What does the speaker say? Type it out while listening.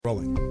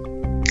Rolling.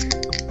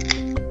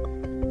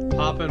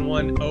 Popping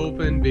one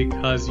open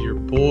because your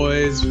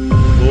boy's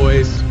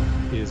voice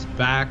is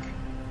back.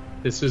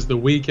 This is the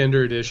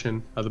Weekender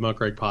edition of the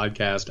Muckrake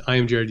Podcast. I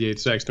am Jared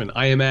Yates Sexton.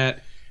 I am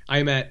at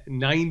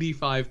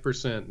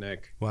 95%,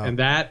 Nick. Wow. And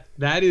that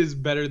is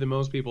better than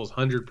most people's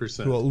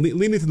 100%. Well,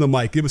 lean into the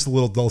mic. Give us a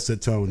little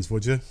dulcet tones,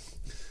 would you?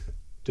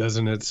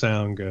 Doesn't it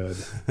sound good?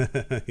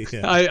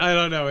 Yeah. I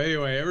don't know.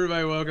 Anyway,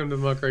 everybody, welcome to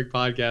the Muckrake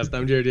Podcast.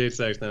 I'm Jared Yates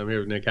Sexton. I'm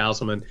here with Nick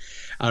Hasselman.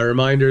 A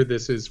reminder,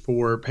 this is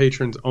for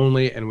patrons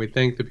only, and we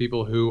thank the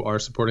people who are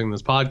supporting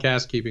this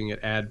podcast, keeping it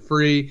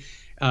ad-free,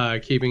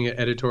 keeping it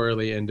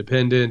editorially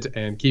independent,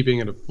 and keeping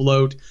it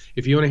afloat.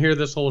 If you want to hear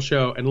this whole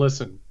show, and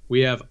listen,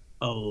 we have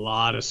a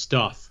lot of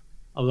stuff,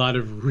 a lot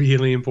of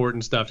really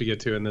important stuff to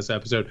get to in this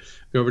episode.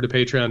 Go over to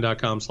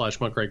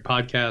patreon.com/Muckrake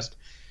Podcast.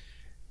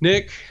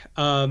 Nick,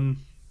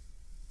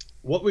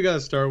 what we got to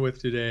start with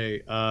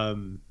today,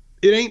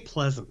 it ain't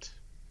pleasant.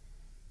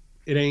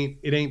 It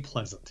ain't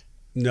pleasant.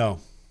 No.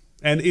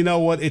 And you know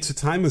what? It's a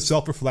time of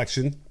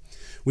self-reflection.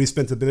 We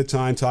spent a bit of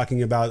time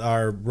talking about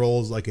our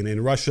roles like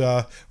in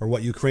Russia or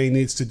what Ukraine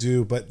needs to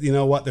do. But you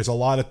know what? There's a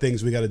lot of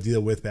things we got to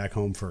deal with back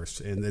home first.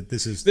 And that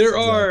this is...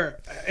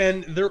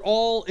 And they're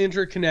all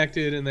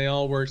interconnected and they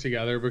all work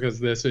together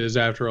because this is,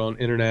 after all, an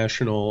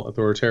international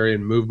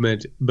authoritarian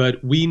movement.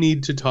 But we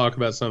need to talk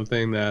about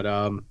something that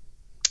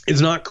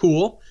is not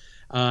cool.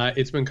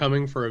 It's been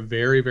coming for a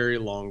very, very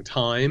long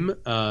time.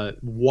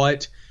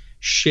 What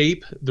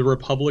shape the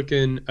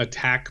Republican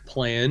attack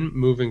plan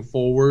moving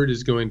forward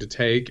is going to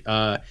take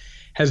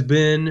has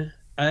been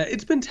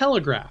it's been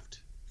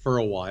telegraphed for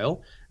a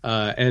while.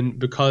 And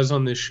because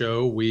on this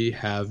show we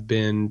have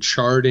been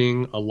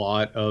charting a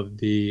lot of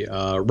the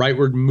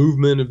rightward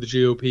movement of the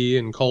GOP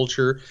and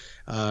culture,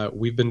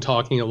 we've been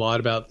talking a lot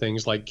about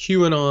things like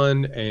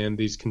QAnon and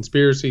these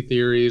conspiracy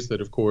theories that,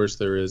 of course,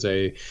 there is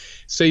a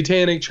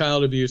satanic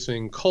child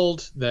abusing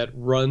cult that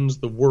runs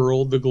the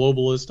world. The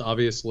globalists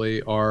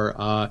obviously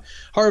are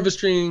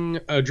harvesting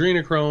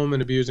adrenochrome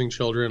and abusing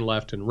children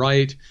left and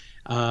right.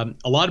 A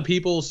lot of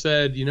people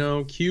said,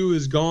 Q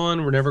is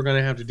gone. We're never going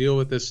to have to deal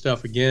with this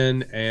stuff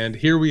again. And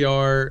here we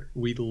are.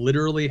 We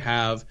literally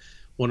have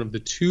one of the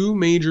two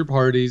major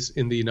parties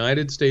in the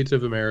United States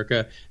of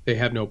America. They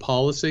have no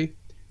policy.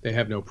 They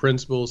have no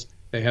principles.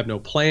 They have no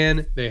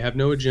plan. They have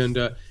no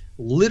agenda.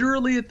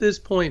 Literally at this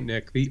point,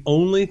 Nick, the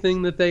only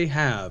thing that they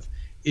have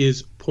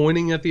is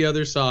pointing at the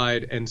other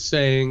side and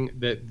saying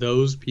that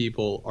those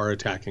people are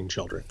attacking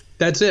children.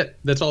 That's it.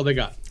 That's all they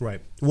got.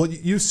 Right. Well,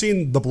 you've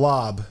seen The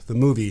Blob, the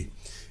movie,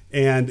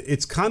 and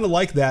it's kind of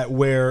like that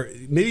where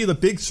maybe the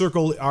big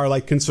circle are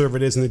like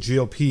conservatives in the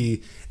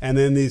GOP, and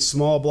then these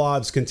small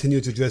blobs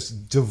continue to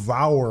just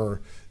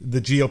devour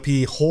the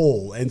GOP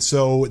whole. And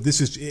so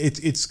this is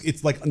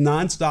it's like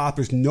nonstop.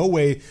 There's no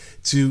way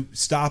to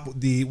stop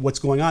what's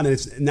going on, and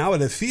it's now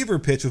at a fever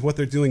pitch with what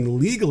they're doing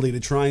legally to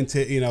trying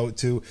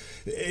to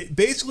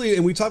basically.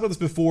 And we talked about this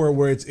before,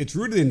 where it's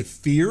rooted in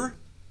fear.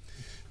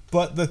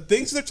 But the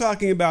things they're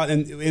talking about,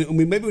 and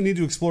we need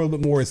to explore a little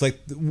bit more, is like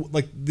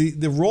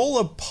the role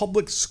of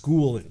public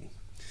schooling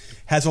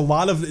has a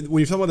lot of, when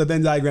you're talking about the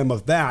Venn diagram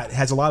of that,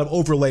 has a lot of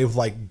overlay with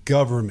like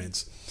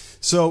government.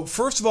 So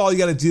first of all, you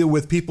got to deal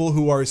with people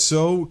who are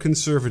so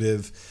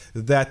conservative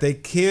that they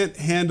can't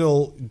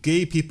handle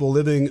gay people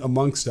living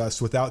amongst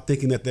us without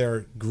thinking that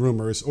they're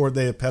groomers or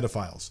they're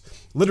pedophiles.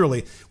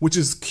 Literally, which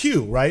is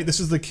Q, right? This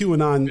is the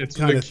QAnon kind of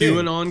thing. It's the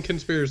QAnon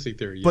conspiracy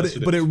theory. But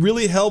it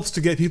really helps to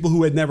get people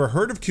who had never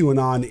heard of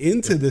QAnon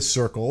into this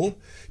circle,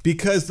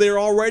 because they're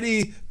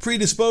already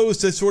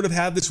predisposed to sort of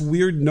have this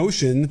weird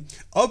notion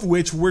of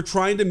which we're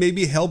trying to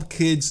maybe help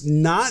kids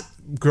not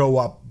grow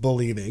up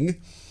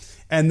believing.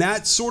 And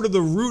that's sort of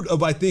the root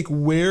of, I think,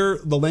 where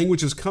the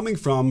language is coming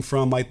from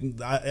like,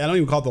 I don't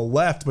even call it the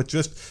left, but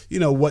just,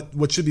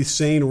 what should be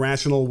sane,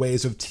 rational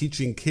ways of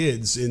teaching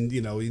kids in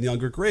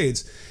younger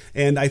grades.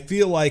 And I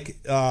feel like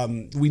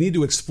we need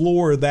to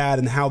explore that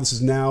and how this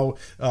is now,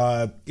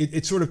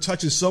 it sort of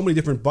touches so many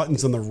different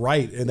buttons on the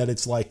right, and that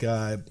it's like,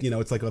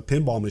 it's like a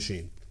pinball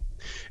machine.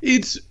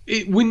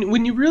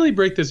 When you really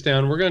break this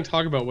down, we're going to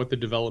talk about what the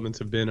developments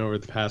have been over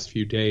the past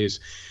few days.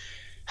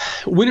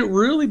 When it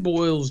really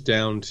boils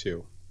down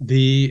to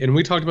and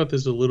we talked about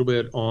this a little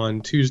bit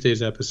on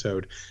Tuesday's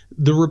episode,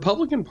 the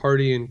Republican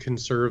Party and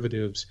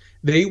conservatives,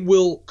 they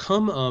will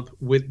come up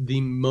with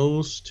the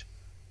most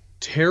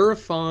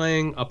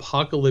terrifying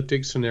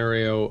apocalyptic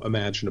scenario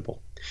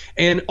imaginable.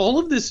 And all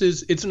of this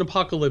it's an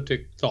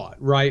apocalyptic thought,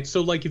 right?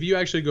 So like if you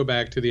actually go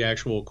back to the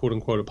actual quote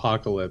unquote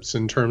apocalypse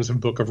in terms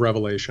of Book of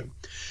Revelation,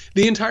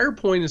 the entire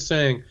point is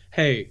saying,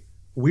 hey,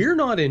 we're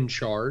not in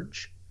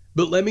charge.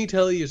 But let me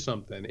tell you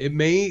something. You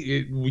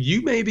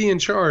may be in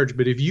charge,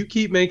 but if you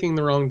keep making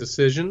the wrong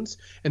decisions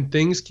and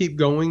things keep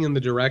going in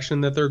the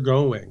direction that they're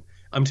going,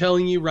 I'm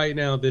telling you right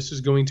now, this is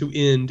going to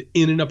end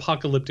in an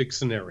apocalyptic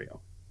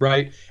scenario,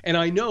 right? And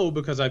I know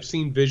because I've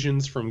seen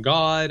visions from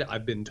God.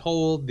 I've been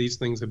told these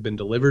things have been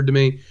delivered to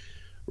me.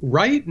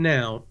 Right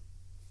now,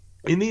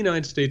 in the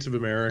United States of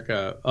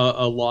America,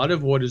 a lot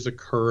of what is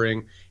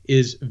occurring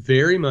is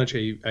very much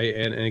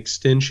an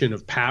extension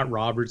of Pat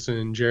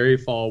Robertson, Jerry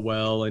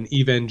Falwell, and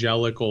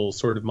evangelical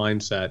sort of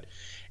mindset.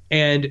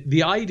 And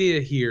the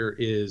idea here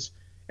is,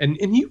 and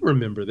you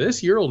remember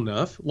this, you're old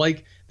enough,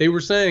 like they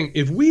were saying,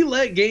 if we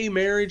let gay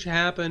marriage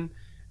happen,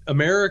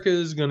 America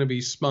is going to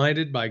be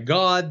smited by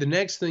God. The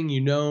next thing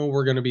you know,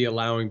 we're going to be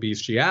allowing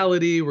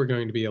bestiality. We're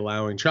going to be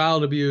allowing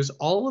child abuse,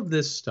 all of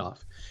this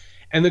stuff.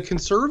 And the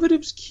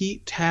conservatives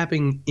keep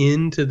tapping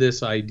into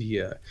this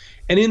idea.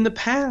 And in the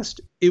past,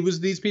 it was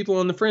these people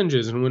on the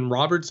fringes. And when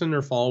Robertson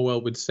or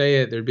Falwell would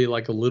say it, there'd be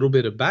like a little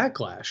bit of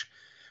backlash.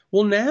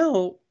 Well,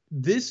 now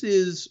this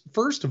is,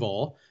 first of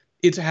all,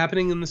 it's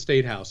happening in the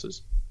state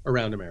houses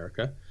around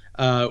America.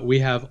 We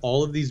have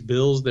all of these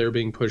bills that are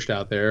being pushed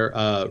out there.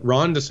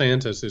 Ron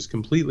DeSantis is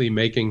completely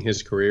making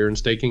his career and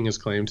staking his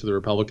claim to the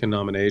Republican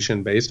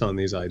nomination based on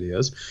these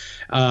ideas.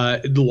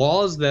 The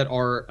laws that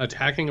are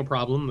attacking a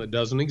problem that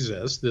doesn't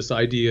exist, this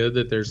idea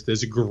that there's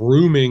this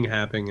grooming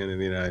happening in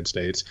the United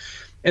States.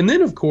 And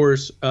then, of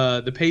course,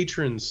 the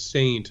patron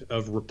saint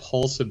of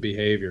repulsive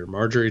behavior,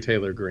 Marjorie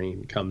Taylor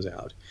Greene, comes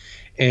out.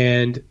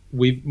 And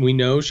we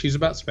know she's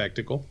about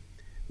spectacle.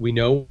 We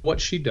know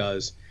what she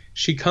does.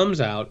 She comes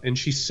out and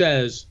she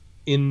says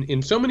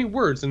in so many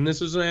words, and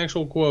this is an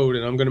actual quote,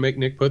 and I'm going to make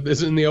Nick put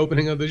this in the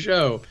opening of the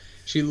show.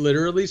 She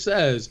literally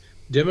says,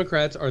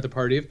 Democrats are the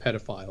party of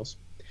pedophiles.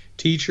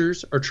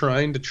 Teachers are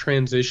trying to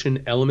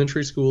transition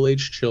elementary school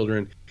age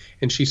children.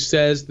 And she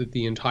says that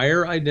the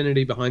entire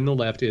identity behind the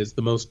left is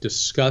the most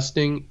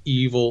disgusting,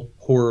 evil,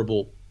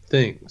 horrible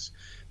things.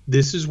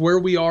 This is where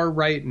we are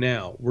right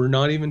now. We're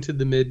not even to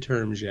the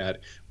midterms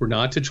yet. We're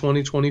not to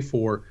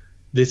 2024.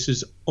 This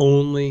is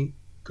only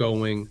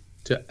going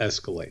to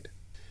escalate.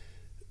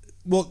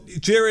 Well,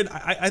 Jared,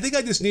 I think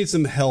I just need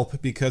some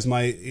help because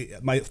my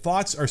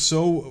thoughts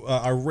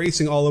are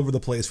racing all over the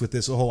place with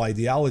this whole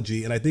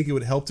ideology, and I think it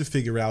would help to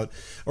figure out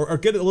or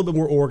get a little bit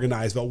more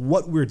organized about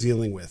what we're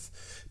dealing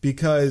with.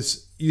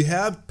 Because you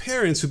have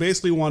parents who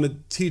basically want to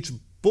teach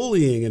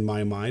bullying, in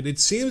my mind. It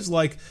seems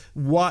like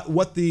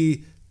what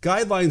the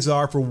guidelines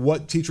are for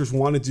what teachers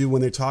want to do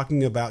when they're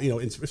talking about,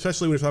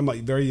 especially when they're talking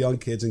about very young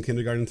kids in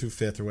kindergarten through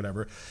fifth or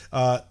whatever,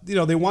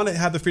 they want to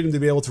have the freedom to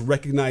be able to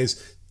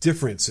recognize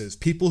differences,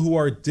 people who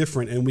are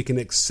different, and we can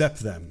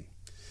accept them.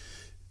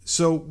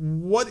 So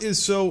what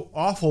is so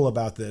awful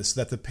about this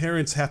that the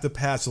parents have to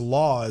pass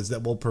laws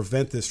that will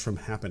prevent this from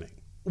happening?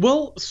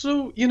 Well,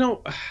 so,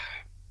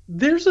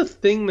 there's a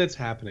thing that's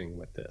happening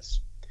with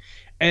this.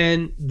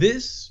 And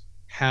this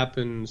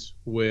happens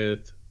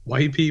with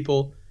white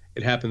people.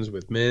 It happens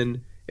with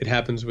men. It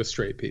happens with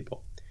straight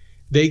people.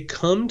 They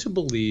come to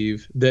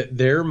believe that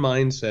their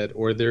mindset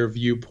or their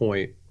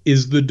viewpoint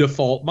is the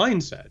default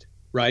mindset,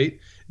 right?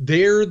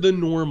 They're the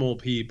normal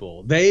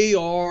people. They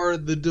are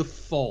the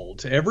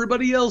default.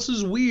 Everybody else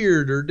is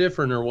weird or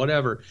different or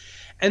whatever.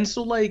 And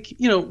so,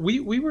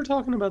 we were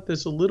talking about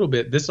this a little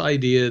bit, this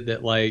idea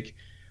that,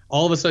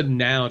 all of a sudden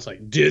now it's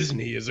like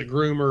Disney is a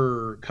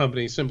groomer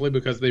company simply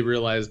because they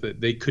realized that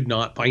they could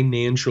not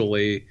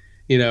financially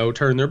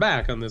turn their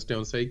back on this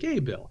Don't Say Gay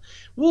bill.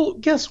 Well,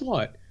 guess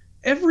what?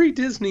 Every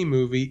Disney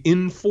movie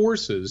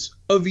enforces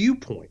a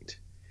viewpoint.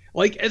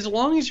 As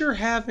long as you're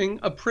having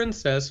a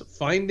princess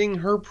finding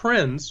her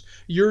prince,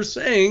 you're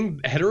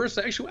saying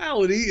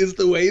heterosexuality is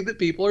the way that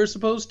people are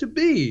supposed to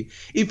be.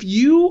 If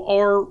you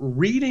are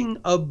reading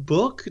a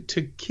book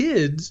to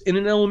kids in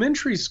an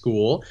elementary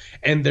school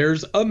and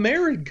there's a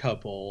married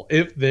couple,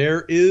 if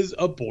there is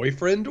a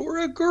boyfriend or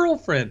a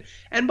girlfriend,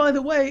 and by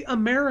the way,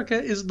 America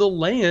is the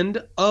land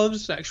of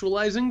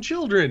sexualizing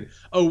children.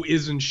 Oh,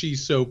 isn't she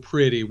so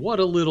pretty? What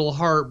a little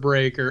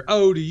heartbreaker.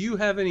 Oh, do you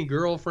have any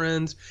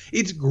girlfriends?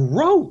 It's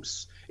gross.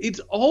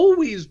 It's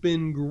always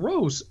been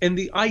gross. And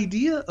the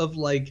idea of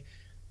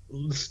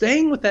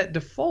staying with that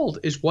default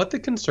is what the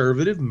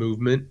conservative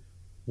movement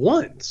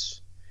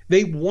wants.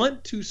 They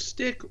want to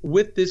stick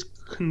with this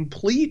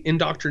complete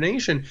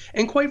indoctrination.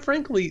 And quite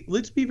frankly,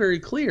 let's be very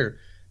clear.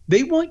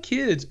 They want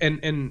kids,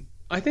 and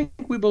I think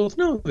we both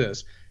know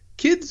this.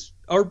 Kids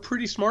are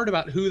pretty smart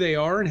about who they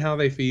are and how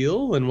they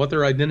feel and what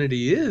their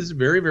identity is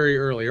very, very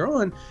early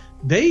on.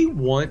 They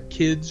want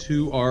kids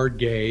who are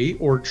gay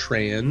or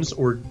trans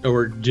or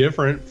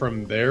different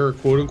from their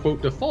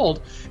quote-unquote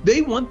default.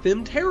 They want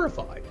them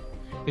terrified.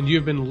 And you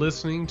have been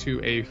listening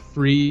to a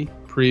free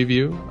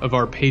preview of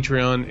our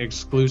Patreon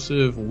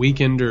exclusive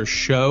Weekender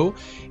show.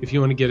 If you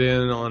want to get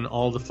in on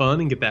all the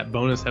fun and get that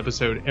bonus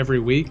episode every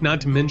week,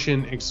 not to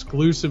mention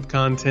exclusive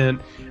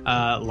content,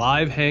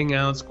 live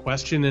hangouts,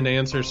 question and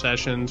answer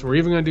sessions. We're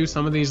even going to do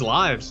some of these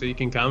live so you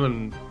can come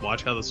and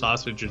watch how the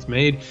sausage is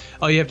made.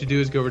 All you have to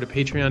do is go over to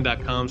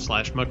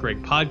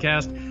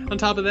patreon.com/muckrakepodcast. On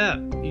top of that,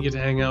 you get to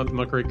hang out with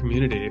the Muckrake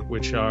community,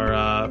 which are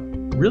a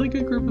really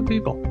good group of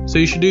people. So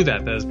you should do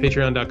that. That is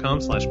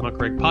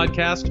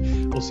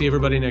patreon.com/muckrakepodcast. We'll see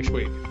everybody next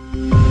week.